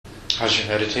How's your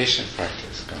meditation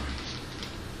practice going?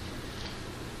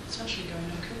 It's actually going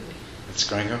okay. It's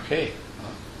going okay.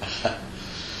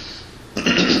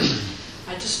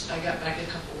 I got back a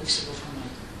couple of weeks ago from a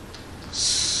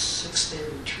 6-day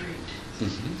retreat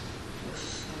Mm-hmm.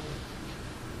 with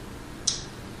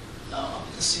up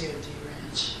at the COD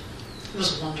ranch. It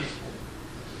was wonderful.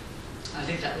 I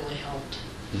think that really helped.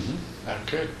 Mm-hmm. Oh,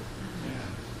 good. Yeah.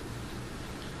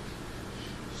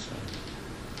 So.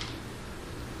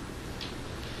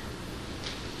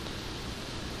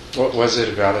 What was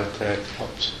it about it that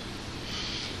helped?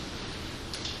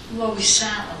 Well, we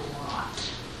sat a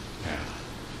lot, Yeah.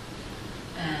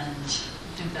 and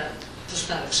I think that just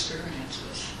that experience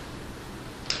was.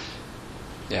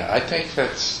 Yeah, I think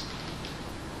that's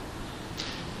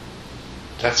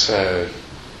a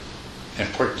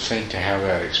important thing to have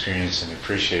that experience and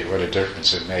appreciate what a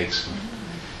difference it makes when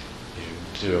you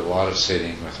do a lot of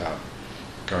sitting without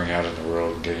going out in the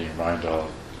world and getting your mind all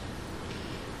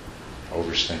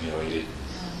overstimulated,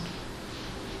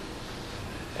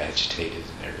 agitated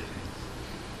and everything.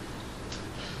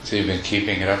 So you've been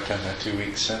keeping it up in the 2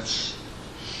 weeks since?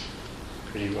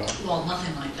 Pretty well? Well,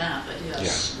 nothing like that, but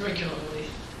yes, regularly.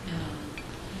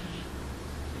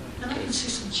 And I can see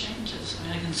some changes. I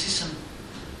mean, I can see some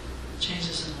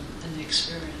changes in the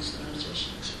experience, the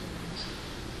meditation experience.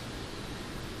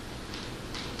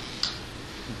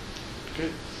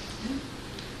 Good. Yeah.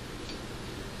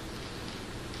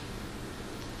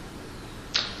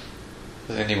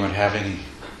 Does anyone have any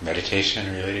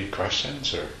meditation-related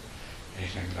questions or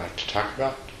anything you'd like to talk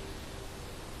about?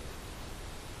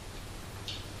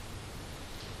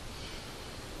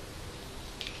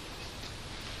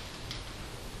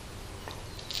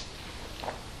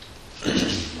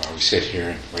 While we sit here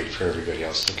and wait for everybody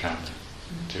else to come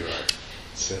and do our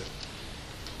sit.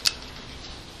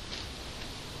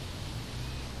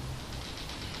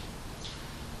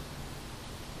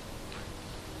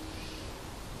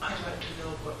 I'd like to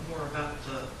know more about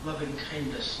the loving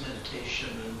kindness meditation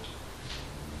and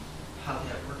how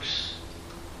that works.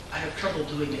 I have trouble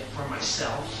doing it for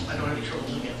myself. I don't have any trouble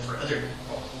doing it for other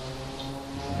people.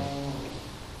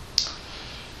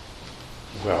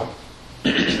 Well,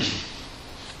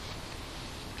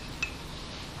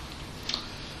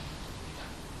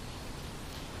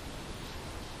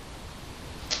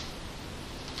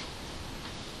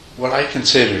 what I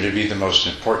consider to be the most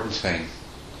important thing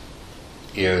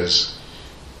is,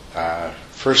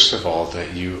 first of all,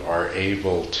 that you are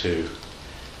able to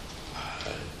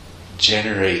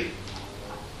generate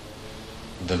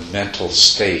the mental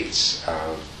states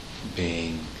of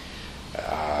being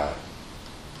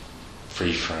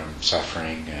free from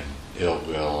suffering and ill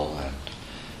will and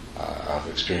of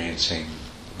experiencing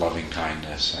loving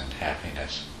kindness and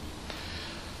happiness.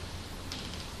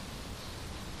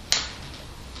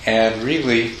 And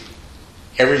really,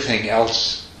 everything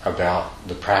else about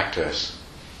the practice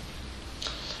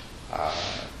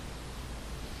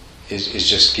is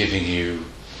just giving you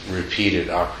repeated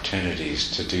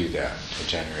opportunities to do that, to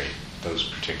generate those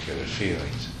particular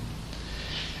feelings.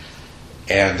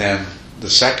 And then the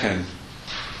second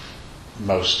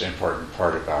most important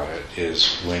part about it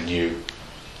is when you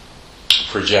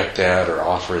project that or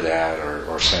offer that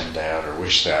or send that or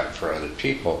wish that for other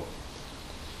people,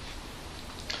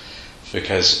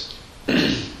 because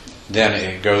then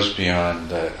it goes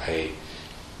beyond a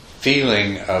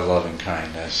feeling of loving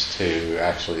kindness to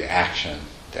actually action,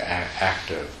 the act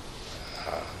of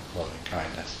loving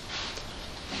kindness.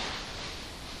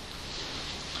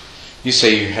 You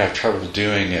say you have trouble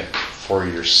doing it for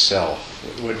yourself.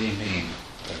 What do you mean?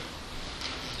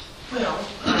 Well,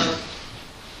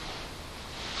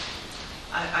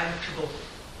 I have trouble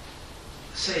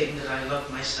saying that I love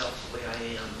myself the way I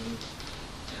am.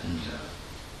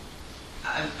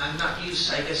 And I'm not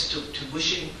used, I guess, to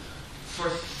wishing for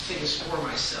things for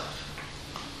myself.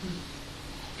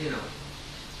 You know.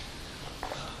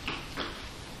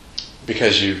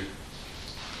 Because you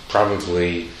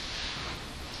probably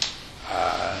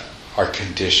are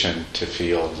conditioned to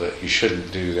feel that you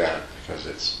shouldn't do that because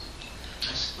it's,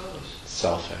 I suppose,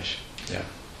 selfish. Yeah.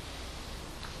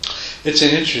 It's an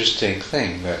interesting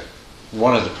thing that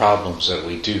one of the problems that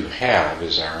we do have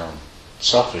is our own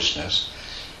selfishness,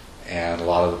 and a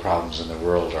lot of the problems in the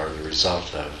world are the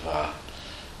result of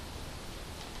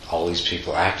all these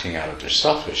people acting out of their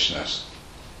selfishness.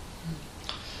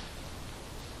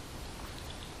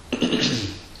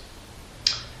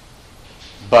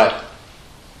 But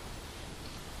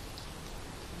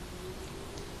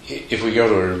if we go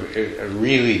to a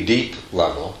really deep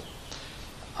level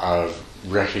of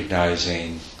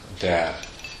recognizing that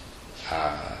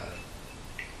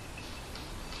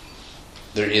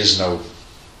there is no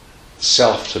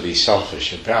self to be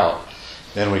selfish about,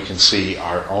 then we can see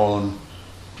our own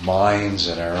minds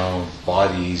and our own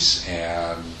bodies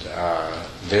and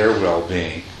their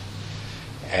well-being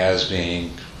as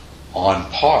being on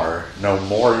par, no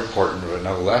more important but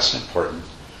no less important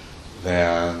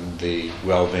than the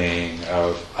well-being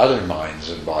of other minds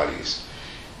and bodies.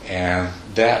 And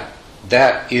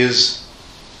that is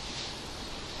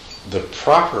the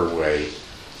proper way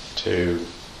to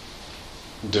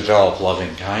develop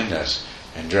loving kindness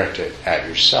and direct it at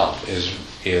yourself,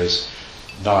 is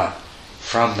not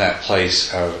from that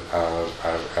place of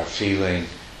feeling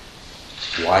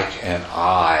like an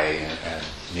I and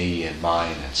me and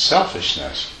mine and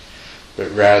selfishness,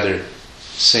 but rather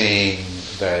seeing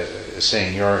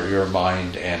your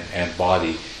mind and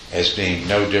body as being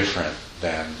no different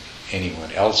than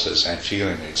anyone else's, and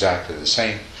feeling exactly the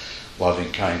same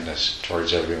loving kindness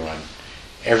towards everyone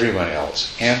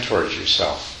else and towards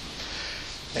yourself.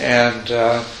 And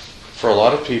for a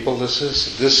lot of people, this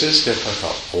is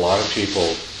difficult. A lot of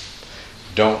people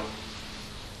don't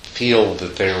feel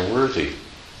that they're worthy.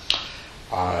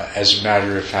 As a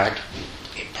matter of fact,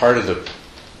 part of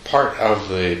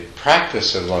the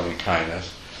practice of loving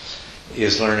kindness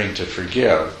is learning to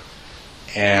forgive,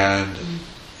 and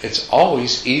it's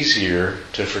always easier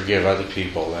to forgive other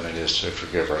people than it is to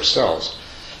forgive ourselves.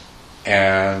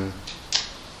 And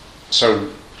so,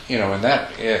 in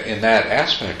that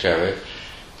aspect of it,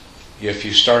 if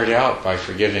you start out by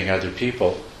forgiving other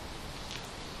people,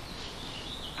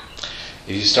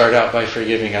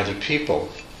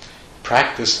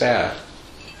 practice that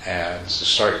and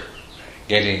start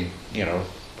getting,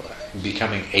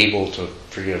 becoming able to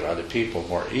forgive other people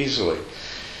more easily,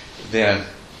 then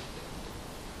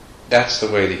that's the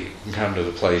way that you can come to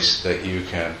the place that you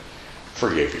can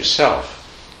forgive yourself.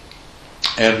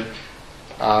 And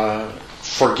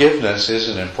forgiveness is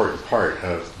an important part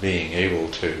of being able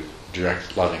to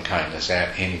direct loving kindness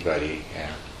at anybody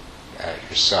and at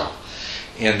yourself.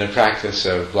 In the practice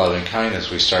of loving kindness,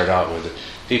 we start out with the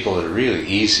people that are really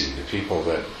easy, the people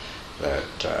that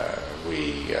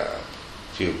we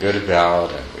feel good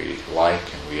about and we like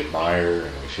and we admire,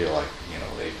 and we feel like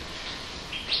they've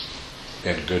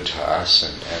been good to us,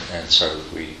 and so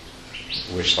we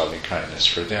wish loving kindness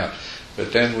for them.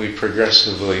 But then we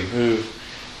progressively move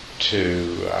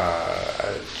to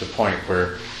the point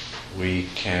where we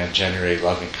can generate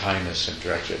loving kindness and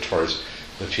direct it towards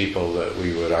the people that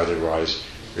we would otherwise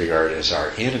regard as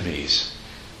our enemies.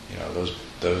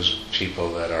 Those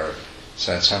people that are,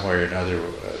 in some way or another,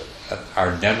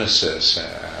 our nemesis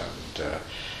and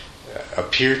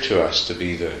appear to us to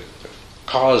be the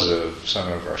cause of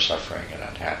some of our suffering and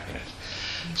unhappiness.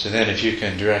 So then if you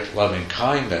can direct loving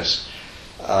kindness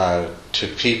to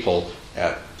people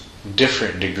at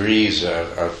different degrees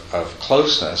of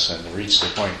closeness and reach the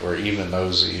point where even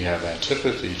those that you have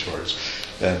antipathy towards,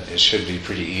 then it should be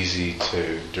pretty easy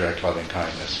to direct loving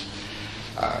kindness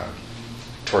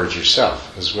towards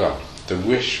yourself as well. The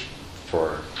wish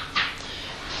for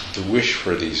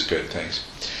these good things.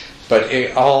 But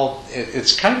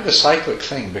it's kind of a cyclic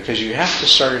thing, because you have to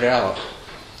start out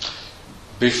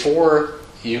before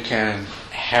you can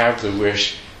have the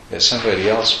wish that somebody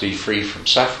else be free from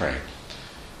suffering.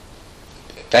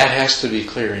 That has to be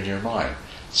clear in your mind.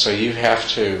 So you have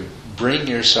to bring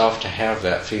yourself to have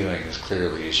that feeling as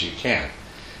clearly as you can.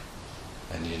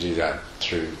 And you do that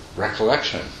through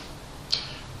recollection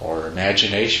or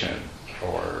imagination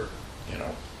or,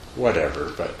 whatever.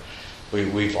 But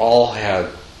we all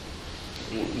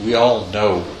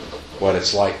know what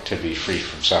it's like to be free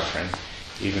from suffering,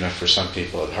 even if for some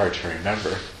people it's hard to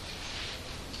remember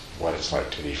what it's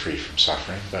like to be free from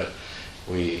suffering, but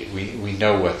we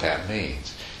know what that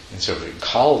means. And so if we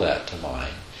call that to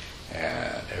mind,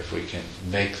 and if we can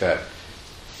make that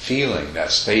feeling,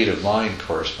 that state of mind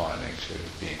corresponding to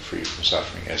being free from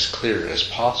suffering as clear as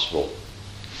possible,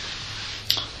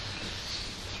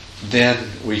 then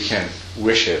we can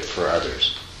wish it for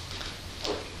others.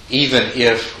 Even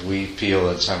if we feel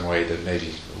in some way that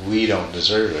maybe we don't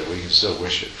deserve it, we can still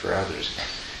wish it for others.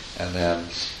 And then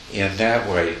in that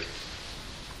way,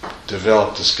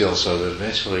 develop the skill so that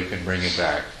eventually we can bring it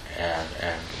back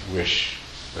and wish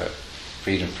that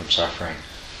freedom from suffering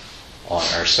on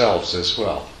ourselves as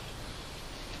well.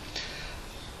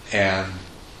 And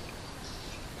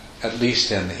at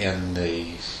least in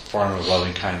the form of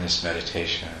loving kindness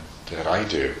meditation that I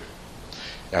do,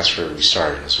 that's where we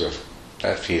start, is with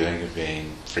that feeling of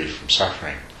being free from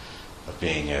suffering, of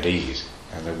being at ease,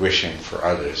 and the wishing for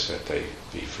others that they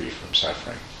be free from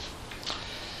suffering.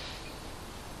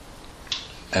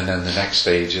 And then the next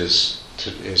stage is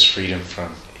freedom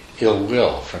from ill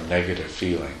will, from negative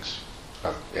feelings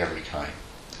of every kind.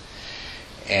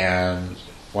 And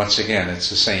once again, it's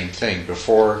the same thing.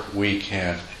 Before we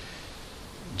can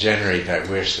generate that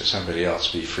wish that somebody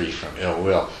else be free from ill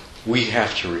will, we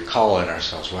have to recall in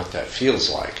ourselves what that feels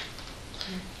like.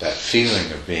 That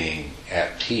feeling of being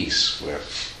at peace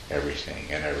with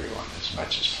everything and everyone as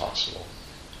much as possible.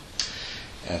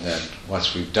 And then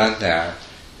once we've done that,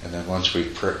 and then once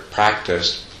we've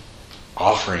practiced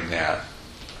offering that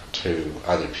to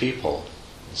other people,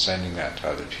 and sending that to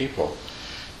other people,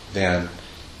 then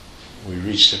we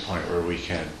reach the point where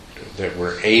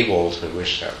we're able to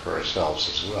wish that for ourselves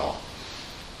as well.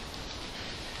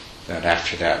 Then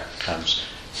after that comes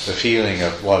the feeling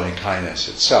of loving kindness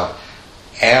itself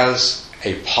as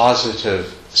a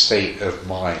positive state of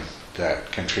mind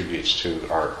that contributes to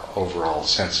our overall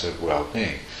sense of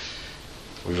well-being.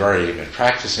 We've already been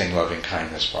practicing loving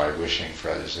kindness by wishing for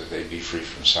others that they be free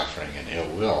from suffering and ill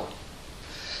will.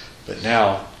 But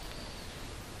now,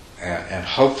 and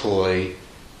hopefully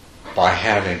by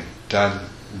having done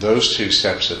those two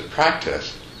steps of the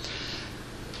practice,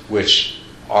 which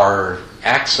are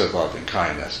acts of loving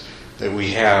kindness, that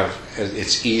we have,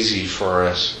 it's easy for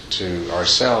us to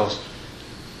ourselves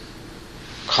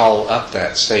call up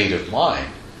that state of mind,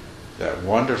 that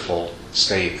wonderful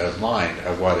state of mind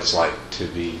of what it's like to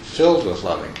be filled with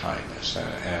loving kindness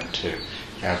and to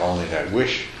have only that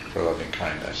wish for loving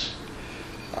kindness.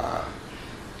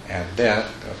 And then,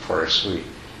 of course,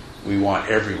 we want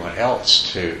everyone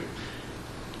else to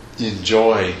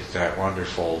enjoy that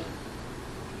wonderful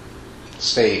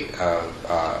state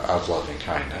of loving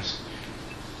kindness,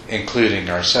 including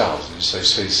ourselves. And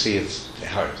so you see,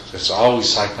 it's always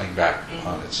cycling back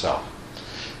on itself,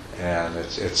 and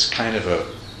it's kind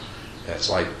of it's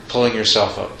like pulling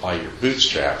yourself up by your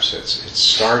bootstraps. It's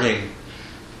starting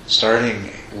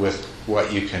with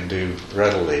what you can do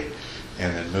readily,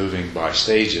 and then moving by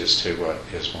stages to what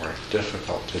is more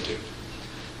difficult to do.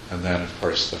 And then, of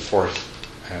course, the fourth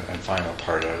and final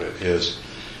part of it is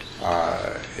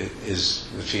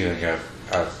the feeling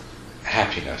of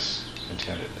happiness,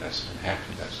 contentedness, and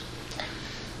happiness.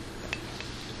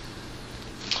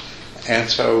 And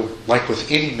so, like with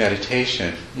any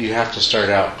meditation, you have to start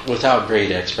out without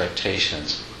great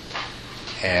expectations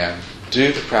and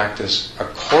do the practice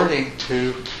according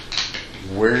to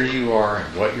where you are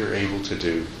and what you're able to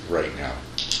do right now.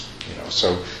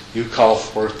 So you call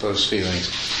forth those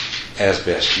feelings as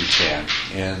best you can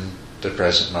in the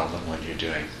present moment when you're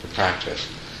doing the practice,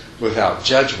 without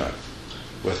judgment,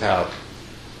 without,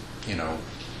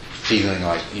 feeling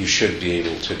like you should be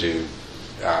able to do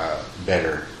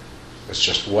better. It's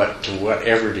just to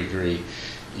whatever degree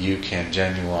you can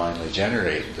genuinely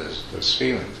generate those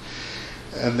feelings.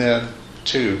 And then,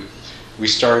 two, we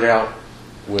start out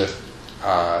with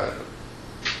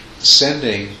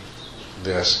sending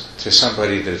this to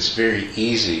somebody that it's very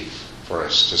easy for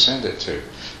us to send it to,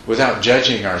 without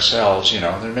judging ourselves.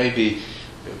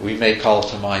 We may call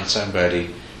to mind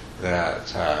somebody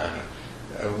that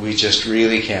we just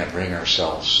really can't bring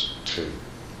ourselves to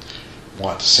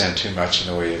want to send too much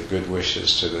in the way of good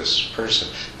wishes to this person.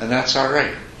 And that's all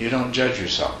right. You don't judge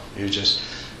yourself.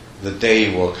 The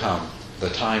day will come, the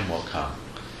time will come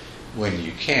when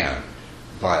you can.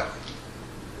 But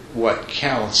what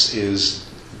counts is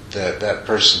that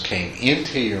person came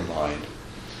into your mind,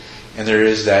 and there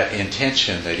is that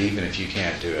intention that even if you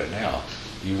can't do it now,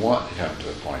 you want to come to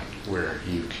the point where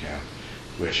you can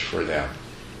wish for them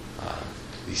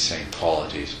these same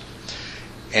qualities.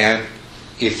 And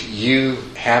if you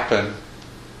happen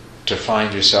to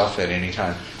find yourself at any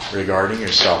time regarding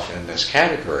yourself in this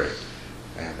category,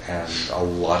 and a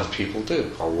lot of people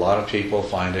do, a lot of people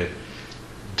find it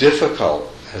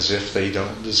difficult, as if they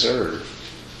don't deserve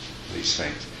these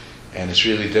things, and it's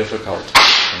really difficult to do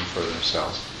them for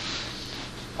themselves.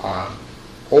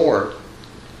 Or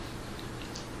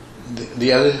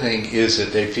the other thing is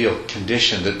that they feel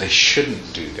conditioned that they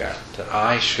shouldn't do that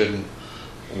I shouldn't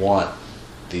want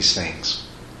these things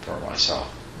for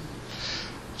myself.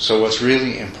 So what's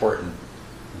really important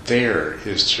there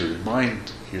is to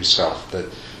remind yourself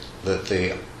that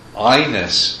the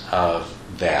I-ness of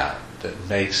that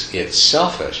makes it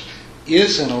selfish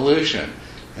is an illusion,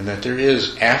 and that there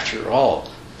is, after all,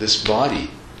 this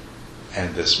body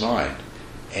and this mind,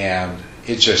 and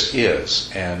it just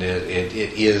is, and it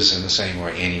is in the same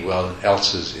way anyone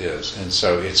else's is, and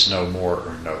so it's no more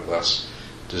or no less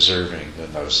deserving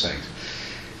than those things.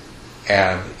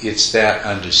 And it's that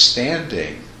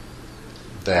understanding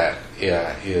that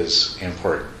is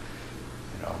important,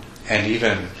 and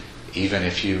even even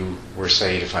if you were,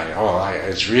 say, to find,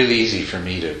 it's really easy for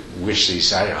me to wish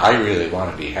these, I really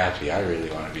want to be happy, I really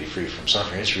want to be free from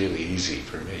suffering, it's really easy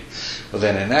for me. Well,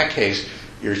 then in that case,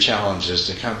 your challenge is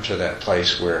to come to that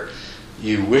place where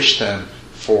you wish them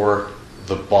for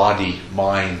the body,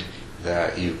 mind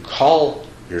that you call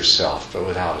yourself, but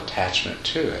without attachment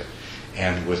to it,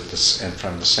 and and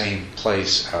from the same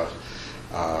place of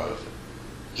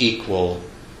equal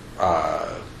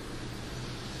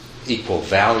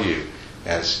value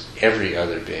as every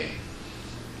other being.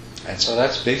 And so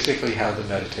that's basically how the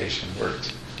meditation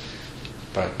works.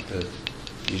 But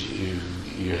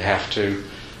you have to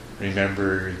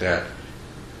remember that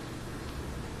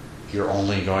you're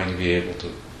only going to be able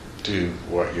to do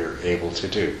what you're able to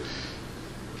do.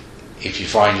 If you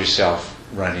find yourself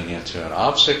running into an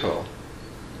obstacle,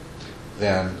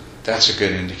 then that's a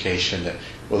good indication that,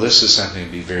 well, this is something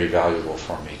to be very valuable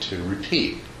for me to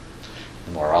repeat.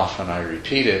 The more often I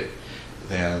repeat it,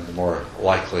 then the more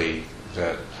likely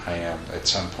that I am at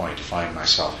some point to find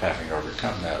myself having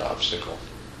overcome that obstacle.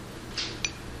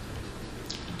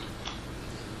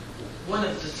 One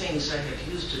of the things I have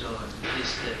used it on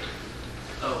is that,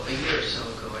 a year or so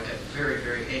ago, I got very,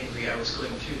 very angry. I was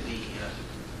going through the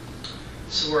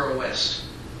Saguaro West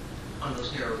on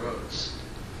those narrow roads,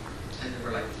 and there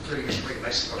were like 30 or 40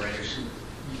 bicycle riders who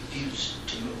refused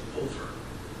to move over.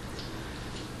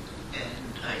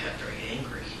 And I got very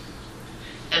angry.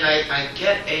 And I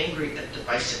get angry at the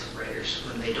bicycle riders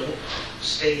when they don't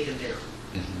stay in their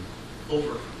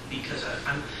over, because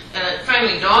and it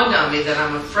finally dawned on me that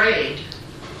I'm afraid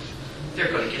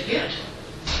they're going to get hit.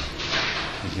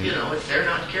 You know, if they're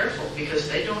not careful, because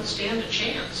they don't stand a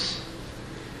chance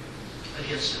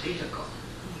against a vehicle.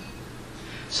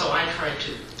 So I try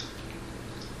to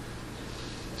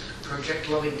project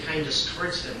loving kindness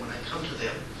towards them when I come to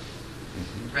them,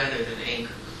 rather than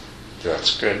anger.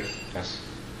 That's good. Yes.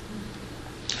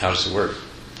 How does it work?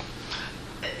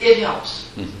 It helps.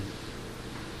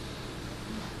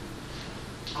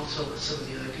 Also with some of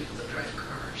the other people that drive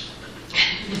cars.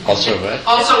 Also what?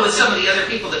 Also with some of the other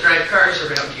people that drive cars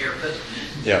around here, but...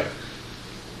 Yeah.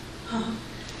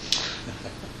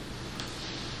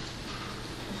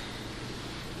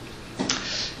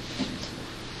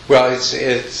 Well, it's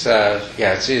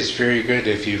very good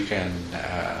if you can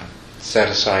set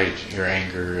aside your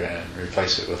anger and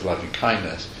replace it with loving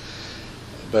kindness.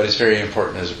 But it's very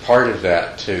important as a part of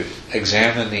that to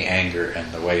examine the anger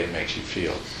and the way it makes you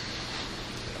feel.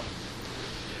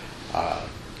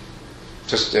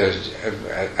 Just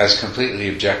as completely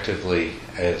objectively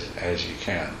as you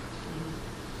can.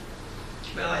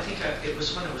 Well, I think it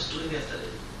was when I was doing that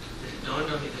it dawned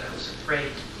on me that I was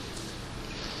afraid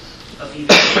of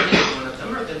either hitting one of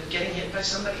them or them getting hit by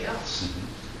somebody else.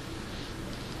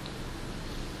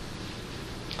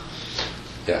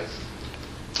 Yeah.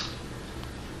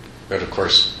 But of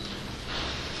course,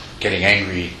 getting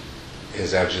angry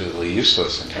is absolutely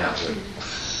useless in terms of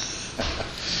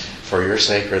for your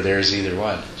sake or theirs, either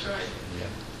one. That's right. Yeah.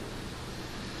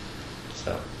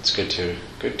 So it's good to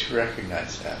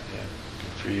recognize that. Yeah.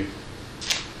 Good for you.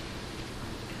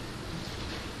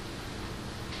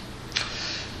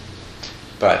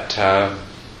 But and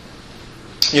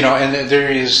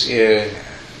there is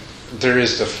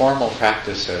the formal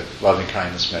practice of loving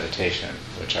kindness meditation,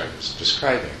 which I was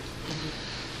describing.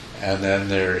 And then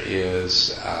there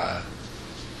is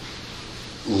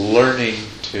learning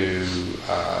to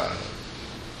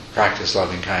practice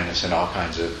loving kindness in all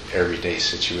kinds of everyday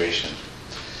situations.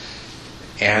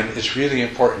 And it's really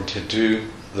important to do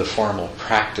the formal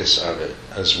practice of it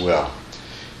as well,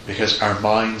 because our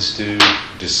minds do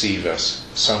deceive us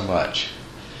so much.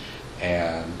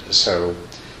 And so,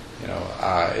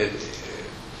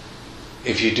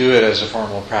 if you do it as a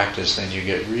formal practice, then you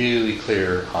get really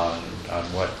clear on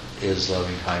what is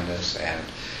loving kindness, and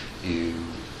you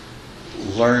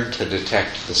learn to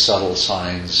detect the subtle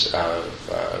signs of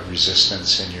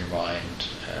resistance in your mind,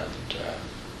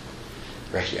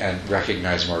 and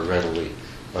recognize more readily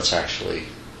what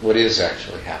is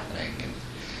actually happening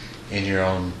in your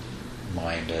own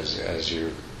mind as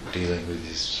you're dealing with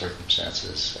these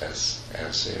circumstances as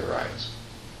they arise.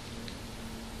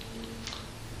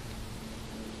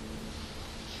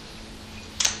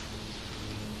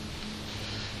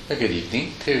 A good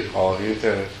evening to all of you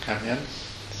that have come in.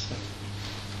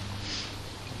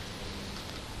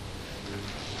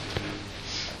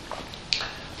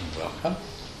 Welcome.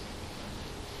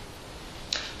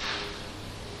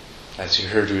 As you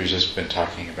heard, we've just been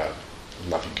talking about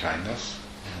loving kindness,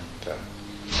 and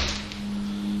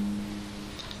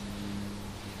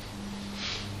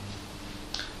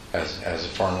as a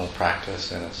formal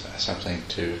practice and as something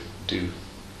to do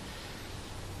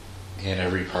in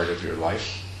every part of your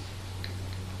life.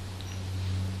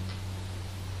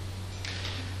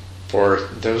 For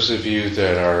those of you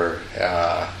that are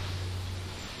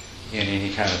in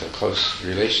any kind of a close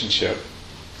relationship,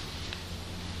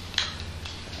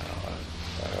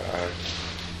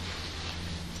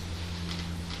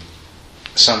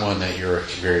 someone that you're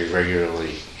very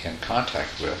regularly in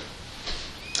contact with,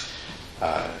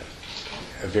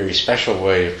 a very special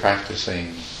way of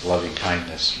practicing loving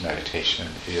kindness meditation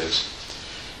is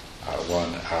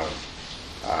one of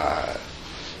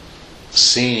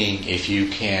seeing if you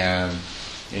can,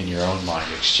 in your own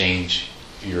mind, exchange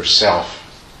yourself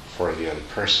for the other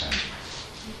person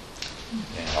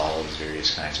in all of these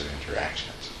various kinds of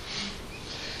interactions.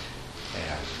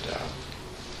 And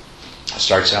it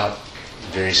starts out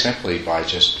very simply by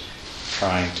just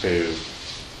trying to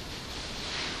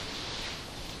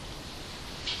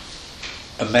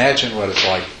imagine what it's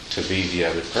like to be the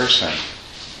other person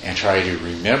and try to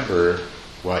remember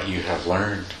what you have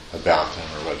learned about them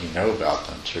or what you know about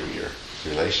them through your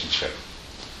relationship,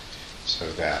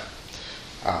 so that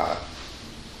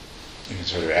you can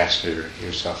sort of ask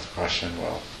yourself the question,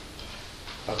 well,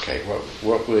 okay,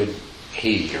 what would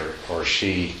he or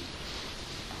she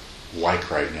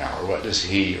like right now, or what does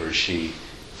he or she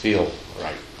feel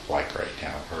like right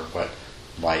now, or what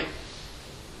might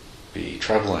be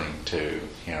troubling to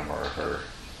him or her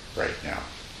right now,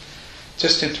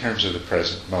 just in terms of the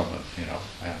present moment,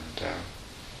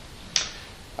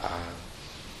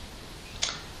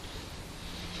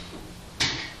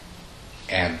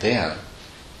 and then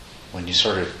when you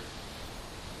sort of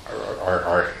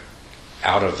are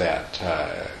out of that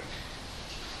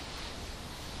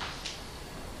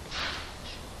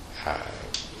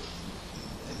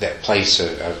that place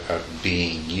of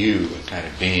being you and kind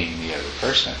of being the other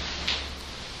person,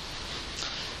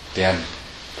 then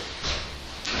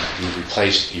you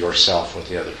replace yourself with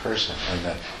the other person, and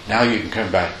then now you can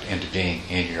come back into being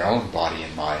in your own body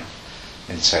and mind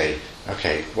and say,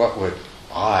 okay, what would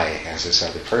I, as this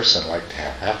other person, like to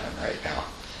have happen right now?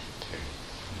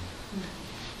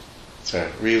 It's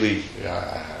a really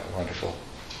wonderful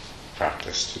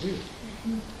practice to do.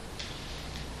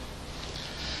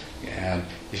 And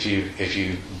if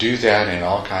you do that in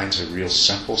all kinds of real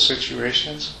simple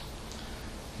situations,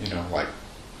 like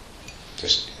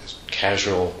just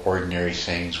casual, ordinary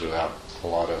things without a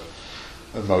lot of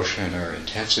emotion or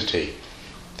intensity,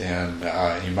 then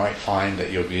you might find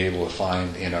that you'll be able to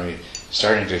find,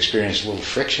 starting to experience a little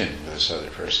friction with this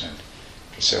other person.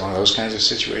 So one of those kinds of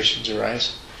situations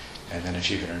arise, and then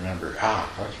if you can remember,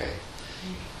 okay,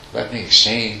 let me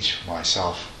exchange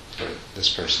myself for this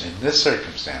person in this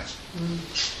circumstance,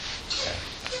 okay,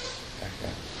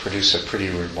 produce a pretty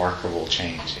remarkable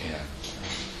change in.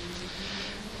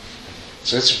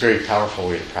 So it's a very powerful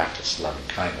way to practice loving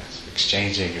kindness,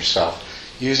 exchanging yourself,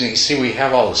 we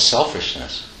have all the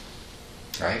selfishness,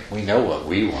 right? We know what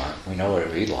we want, we know what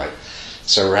we'd like.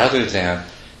 So rather than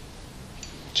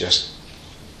just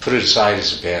put it aside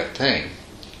as a bad thing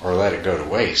or let it go to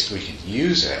waste, we can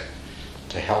use it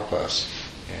to help us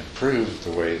improve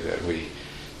the way that we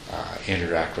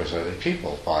interact with other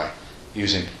people by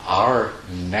using our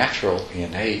natural,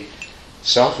 innate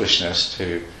selfishness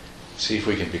to see if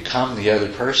we can become the other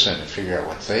person and figure out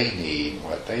what they need,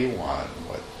 what they want, and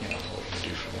what we can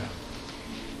do for them.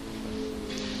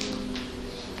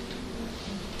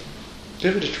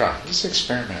 Give it a try. Just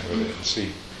experiment with it and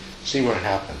see what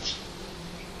happens.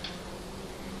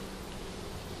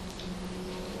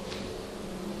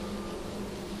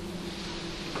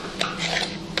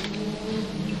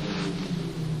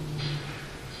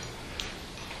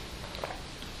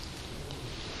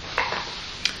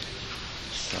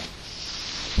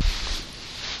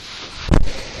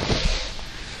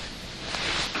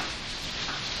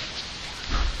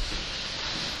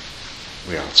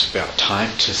 Well, it's about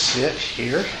time to sit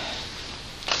here.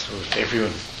 So if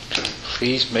everyone could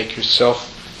please make yourself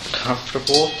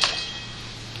comfortable.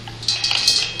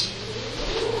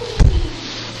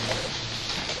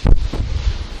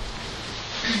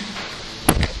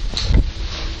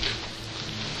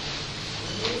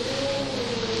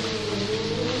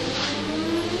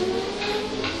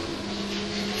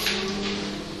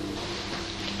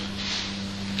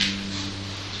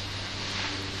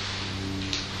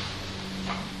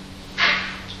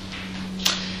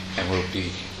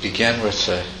 Begin with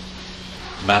the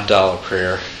mandala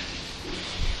prayer.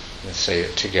 Let's say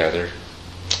it together.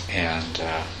 And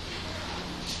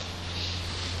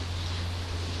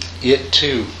it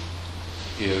too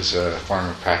is a form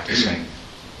of practicing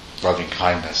loving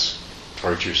kindness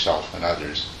towards yourself and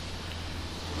others.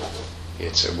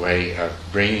 It's a way of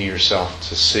bringing yourself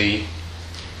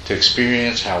to to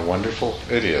experience how wonderful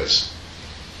it is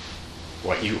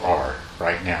what you are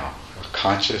right now, a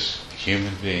conscious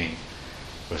human being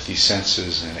with these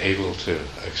senses and able to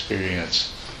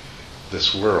experience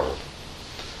this world,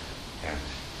 and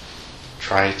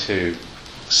try to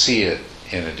see it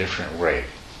in a different way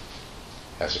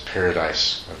as a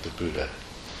paradise of the Buddha.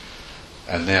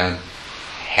 And then,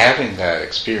 having that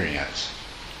experience,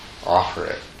 offer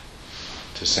it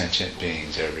to sentient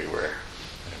beings everywhere.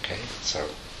 Okay, so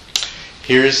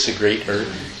here's the great earth,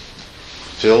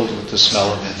 filled with the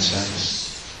smell of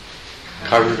incense,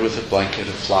 covered with a blanket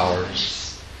of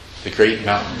flowers, the great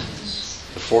mountains,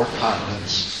 the 4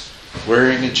 continents,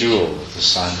 wearing a jewel of the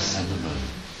sun and the moon.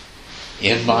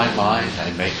 In my mind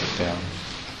I make of them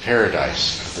a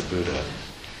paradise of the Buddha,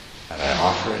 and I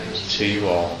offer it to you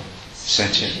all,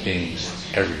 sentient beings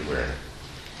everywhere.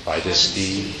 By this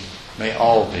deed, may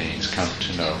all beings come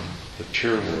to know the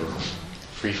pure world,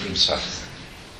 free from suffering.